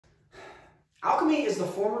Alchemy is the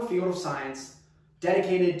former field of science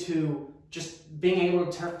dedicated to just being able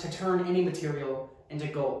to turn any material into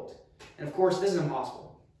gold. And of course, this is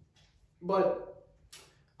impossible. But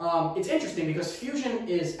it's interesting because fusion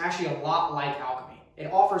is actually a lot like alchemy.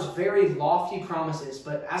 It offers very lofty promises,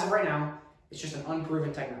 but as of right now, it's just an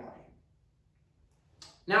unproven technology.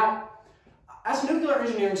 Now, as a nuclear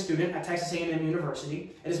engineering student at Texas A&M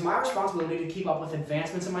University, it is my responsibility to keep up with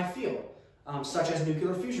advancements in my field, such as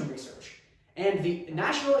nuclear fusion research. And the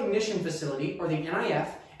National Ignition Facility, or the NIF,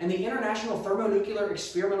 and the International Thermonuclear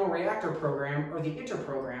Experimental Reactor Program, or the ITER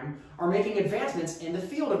program, are making advancements in the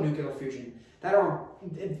field of nuclear fusion.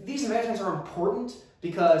 These advancements are important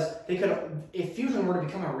because if fusion were to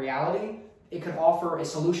become a reality, it could offer a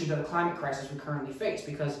solution to the climate crisis we currently face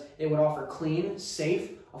because it would offer clean,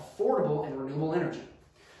 safe, affordable, and renewable energy.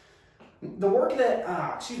 The work that,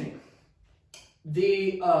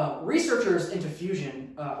 the researchers into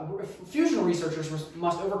fusion, fusion researchers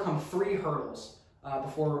must overcome 3 hurdles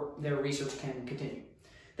before their research can continue.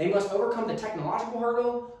 They must overcome the technological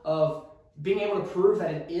hurdle of being able to prove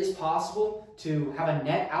that it is possible to have a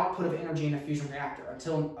net output of energy in a fusion reactor.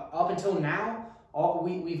 Up until now,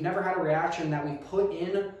 we've never had a reaction that we put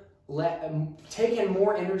in, taken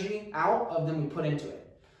more energy out of than we put into it.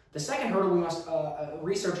 The second hurdle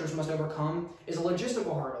researchers must overcome is a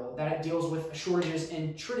logistical hurdle that it deals with shortages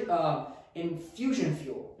in fusion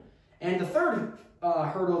fuel. And the third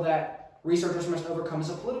hurdle that researchers must overcome is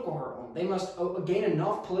a political hurdle. They must gain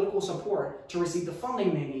enough political support to receive the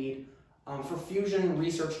funding they need for fusion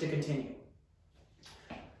research to continue.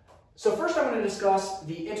 So first I'm going to discuss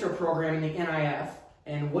the ITER program and the NIF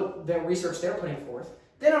and what their research they're putting forth.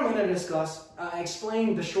 Then I'm going to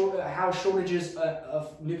explain how shortages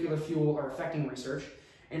of nuclear fuel are affecting research.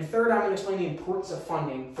 And third, I'm going to explain the importance of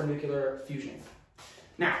funding for nuclear fusion.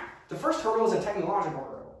 Now, the first hurdle is a technological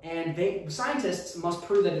hurdle, and scientists must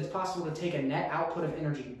prove that it's possible to take a net output of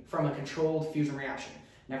energy from a controlled fusion reaction.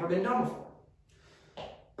 Never been done before.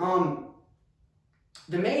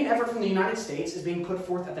 The main effort from the United States is being put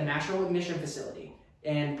forth at the National Ignition Facility,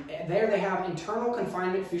 and there they have internal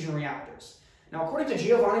confinement fusion reactors. Now, according to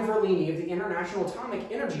Giovanni Verlini of the International Atomic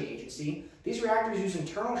Energy Agency, these reactors use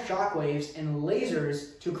internal shock waves and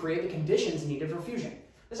lasers to create the conditions needed for fusion.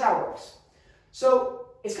 This is how it works. So,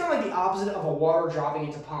 it's kind of like the opposite of a water dropping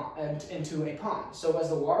into a pond. So, as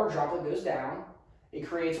the water droplet goes down, it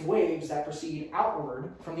creates waves that proceed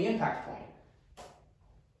outward from the impact point.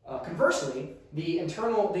 Conversely, the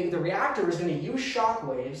reactor is going to use shock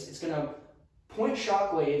waves. It's going to point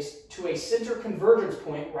shock waves to a center convergence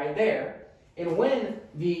point right there. And when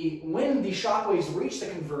the shock waves reach the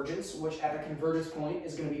convergence, which at the convergence point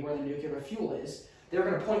is going to be where the nuclear fuel is, they're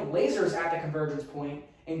going to point lasers at the convergence point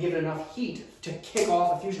and give it enough heat to kick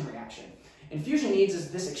off a fusion reaction. And fusion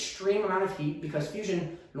needs this extreme amount of heat because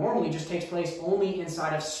fusion normally just takes place only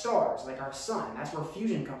inside of stars, like our sun. That's where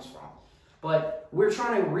fusion comes from. But we're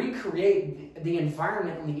trying to recreate the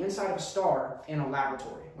environment on the inside of a star in a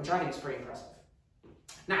laboratory, which I think is pretty impressive.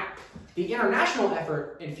 Now, the international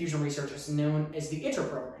effort in fusion research is known as the ITER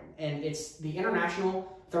program, and it's the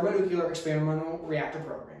International Thermonuclear Experimental Reactor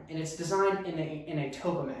Program, and it's designed in a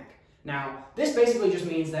tokamak. Now, this basically just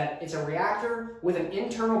means that it's a reactor with an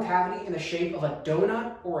internal cavity in the shape of a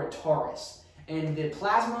donut or a torus, and the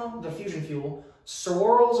plasma, the fusion fuel,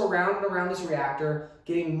 swirls around and around this reactor,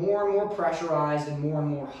 getting more and more pressurized and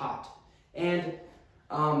more hot. And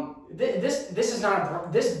this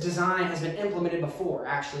design has been implemented before,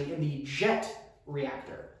 actually, in the JET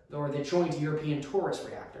reactor, or the Joint European Torus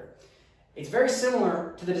reactor. It's very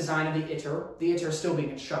similar to the design of the ITER. The ITER is still being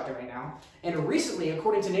constructed right now. And recently,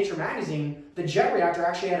 according to Nature magazine, the JET reactor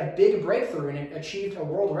actually had a big breakthrough and it achieved a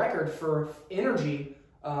world record for energy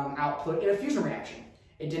output in a fusion reaction.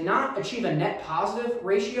 It did not achieve a net positive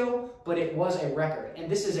ratio, but it was a record. And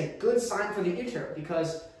this is a good sign for the ITER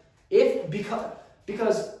because if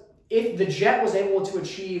the JET was able to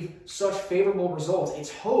achieve such favorable results,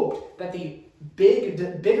 it's hoped that the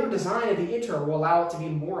bigger design of the ITER will allow it to be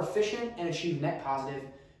more efficient and achieve net positive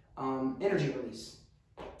energy release.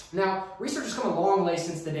 Now, research has come a long way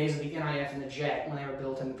since the days of the NIF and the JET when they were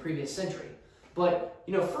built in the previous century. But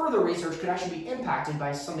further research could actually be impacted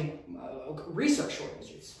by resource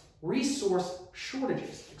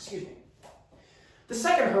shortages. Excuse me. The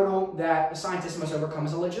second hurdle that scientists must overcome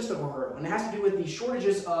is a logistical hurdle, and it has to do with the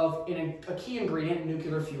shortages of a key ingredient in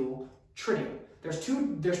nuclear fuel, tritium. There's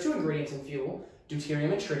two ingredients in fuel,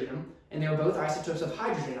 deuterium and tritium, and they are both isotopes of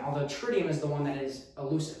hydrogen, although tritium is the one that is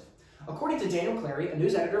elusive. According to Daniel Clary, a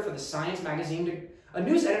news editor for Science magazine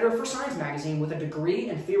with a degree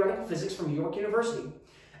in theoretical physics from York University,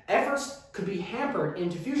 efforts could be hampered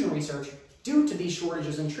into fusion research due to these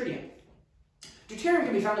shortages in tritium. Deuterium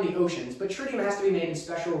can be found in the oceans, but tritium has to be made in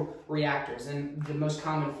special reactors, and the most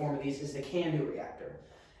common form of these is the CANDU reactor.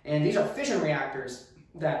 And these are fission reactors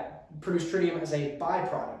that produce tritium as a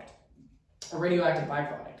byproduct, a radioactive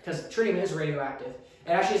byproduct, because tritium is radioactive. It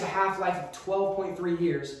actually has a half-life of 12.3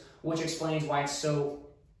 years, which explains why it's so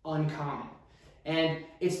uncommon. And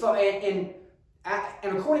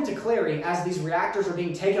according to Clary, as these reactors are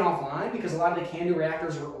being taken offline, because a lot of the CANDU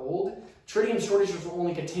reactors are old, tritium shortages will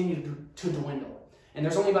only continue to dwindle. And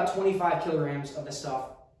there's only about 25 kilograms of this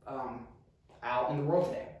stuff out in the world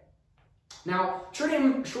today. Now,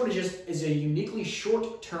 tritium shortages is a uniquely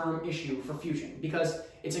short-term issue for fusion, because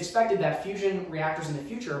it's expected that fusion reactors in the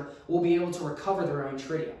future will be able to recover their own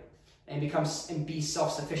tritium and be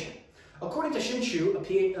self-sufficient. According to Xin Shu, a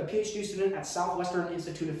PhD student at Southwestern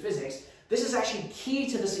Institute of Physics, this is actually key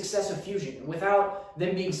to the success of fusion. Without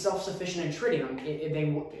them being self-sufficient in tritium,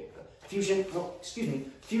 fusion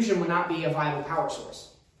would not be a viable power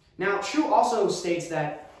source. Now, Shu also states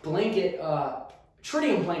that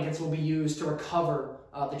tritium blankets will be used to recover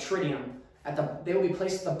the tritium. They will be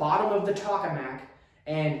placed at the bottom of the tokamak,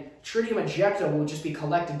 and tritium ejecta will just be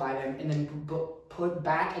collected by them and then put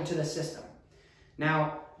back into the system.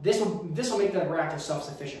 Now, this will make the reactor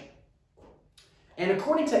self-sufficient. And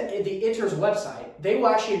according to the ITER's website, they will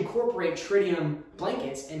actually incorporate tritium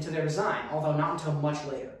blankets into their design, although not until much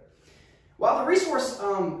later. While this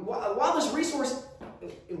resource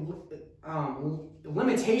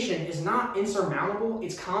limitation is not insurmountable,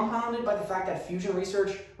 it's compounded by the fact that fusion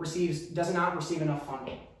research does not receive enough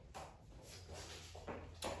funding.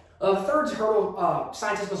 The third hurdle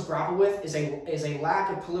scientists must grapple with is a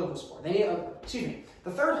lack of political support. The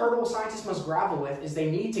third hurdle scientists must grapple with is they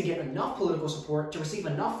need to get enough political support to receive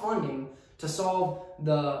enough funding to solve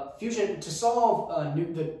the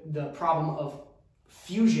problem of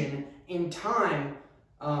fusion in time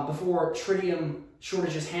before tritium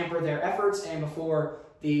shortages hamper their efforts and before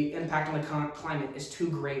the impact on the climate is too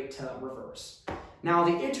great to reverse. Now,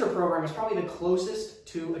 the ITER program is probably the closest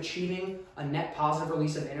to achieving a net positive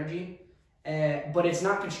release of energy, but it's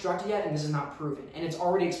not constructed yet, and this is not proven, and it's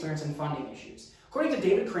already experiencing funding issues. According to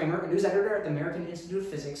David Kramer, a news editor at the American Institute of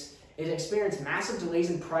Physics, it experienced massive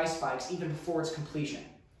delays and price spikes even before its completion.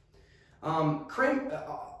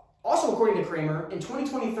 Also, according to Kramer, in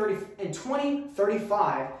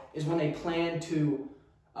 2035 is when they plan to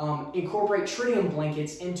incorporate tritium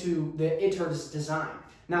blankets into the ITER's design.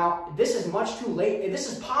 Now, this is much too late. This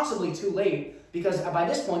is possibly too late because by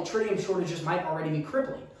this point, tritium shortages might already be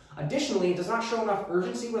crippling. Additionally, it does not show enough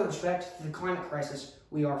urgency with respect to the climate crisis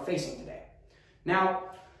we are facing today. Now,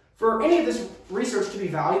 for any of this research to be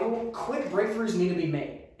valuable, quick breakthroughs need to be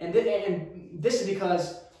made. And this is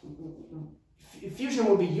because fusion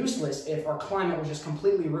would be useless if our climate was just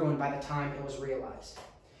completely ruined by the time it was realized.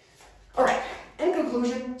 All right, in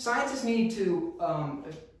conclusion, scientists need to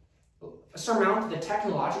surmount the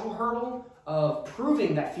technological hurdle of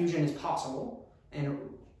proving that fusion is possible, and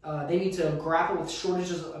they need to grapple with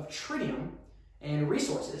shortages of tritium and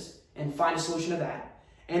resources and find a solution to that.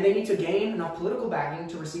 And they need to gain enough political backing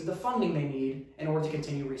to receive the funding they need in order to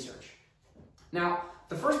continue research. Now,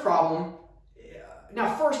 the first problem,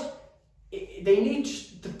 they need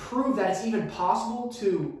to prove that it's even possible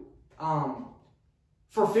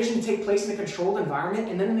for fission to take place in a controlled environment,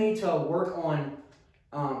 and then they need to work on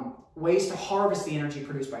ways to harvest the energy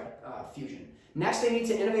produced by fusion. Next, they need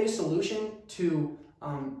to innovate a solution to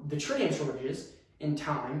the tritium shortages in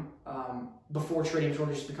time before tritium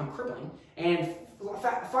shortages become crippling. And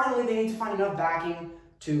finally, they need to find enough backing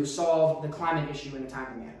to solve the climate issue in a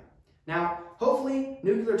timely manner. Now, hopefully,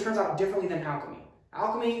 nuclear turns out differently than alchemy.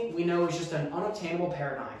 Alchemy, we know, is just an unobtainable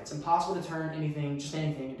paradigm. It's impossible to turn anything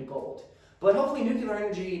into gold. But hopefully, nuclear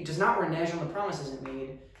energy does not renege on the promises it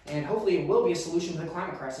made, and hopefully it will be a solution to the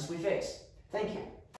climate crisis we face. Thank you.